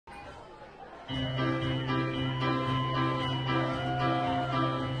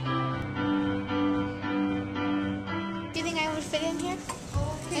Do you think I would fit in here?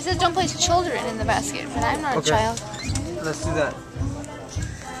 It says don't place children in the basket, but I'm not a child. Let's do that.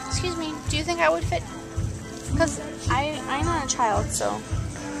 Excuse me, do you think I would fit? Because I'm not a child, so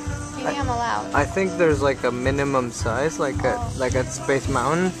maybe I'm allowed. I think there's like a minimum size, like at Space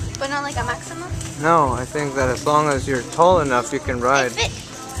Mountain. But not like a maximum? No, I think that as long as you're tall enough, you can ride. I fit.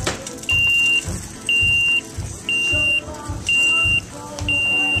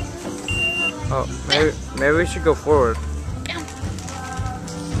 Oh, maybe we should go forward. Bam.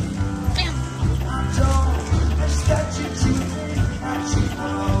 Bam.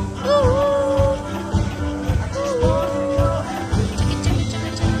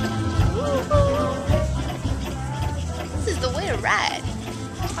 This is the way to ride.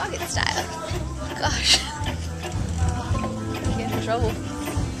 Target style. Gosh. I'm getting in trouble.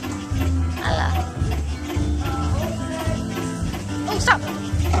 Holla. Oh, stop!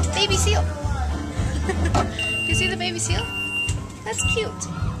 Baby seal. Do you see the baby seal? That's cute.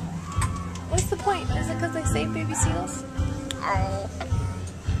 What's the point? Is it because they save baby seals? Oh.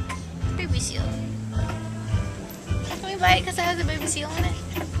 Baby seal. Can we buy it because it has a baby seal in it?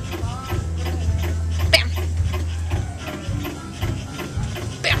 Bam!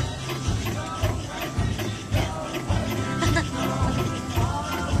 Bam!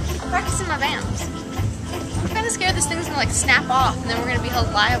 I'm practicing my bams. I'm kind of scared this thing's gonna like snap off and then we're gonna be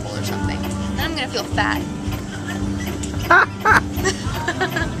held liable or something. Then I'm gonna feel fat.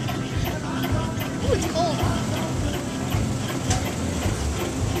 Ooh, it's cold.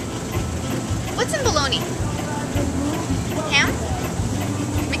 What's in bologna? Ham?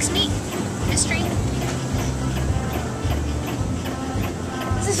 Mixed meat? Mystery?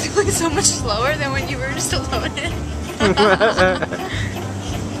 This is feeling so much slower than when you were just alone.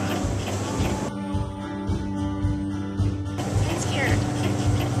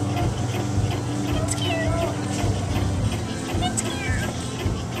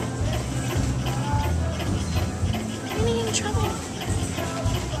 Trouble.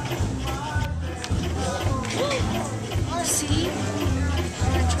 See?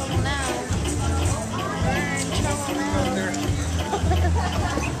 We're in trouble now. We're in trouble now.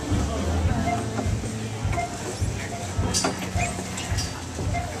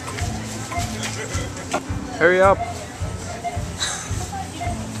 Hurry up.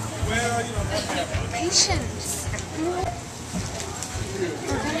 Patience.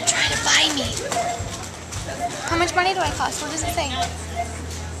 They're gonna try to buy me. How much money do I cost? What does it say?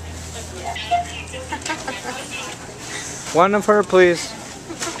 One of her, please.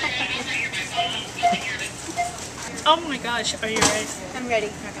 Oh my gosh, are you ready? I'm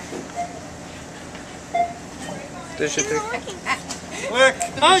ready. This should take. Look!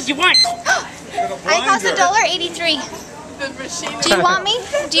 Oh, you want? I cost $1.83. The machine. Do you want me?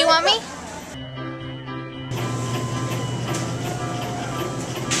 Do you want me?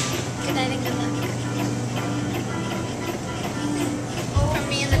 Good night and good luck. From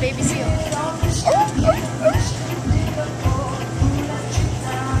me and the baby seal.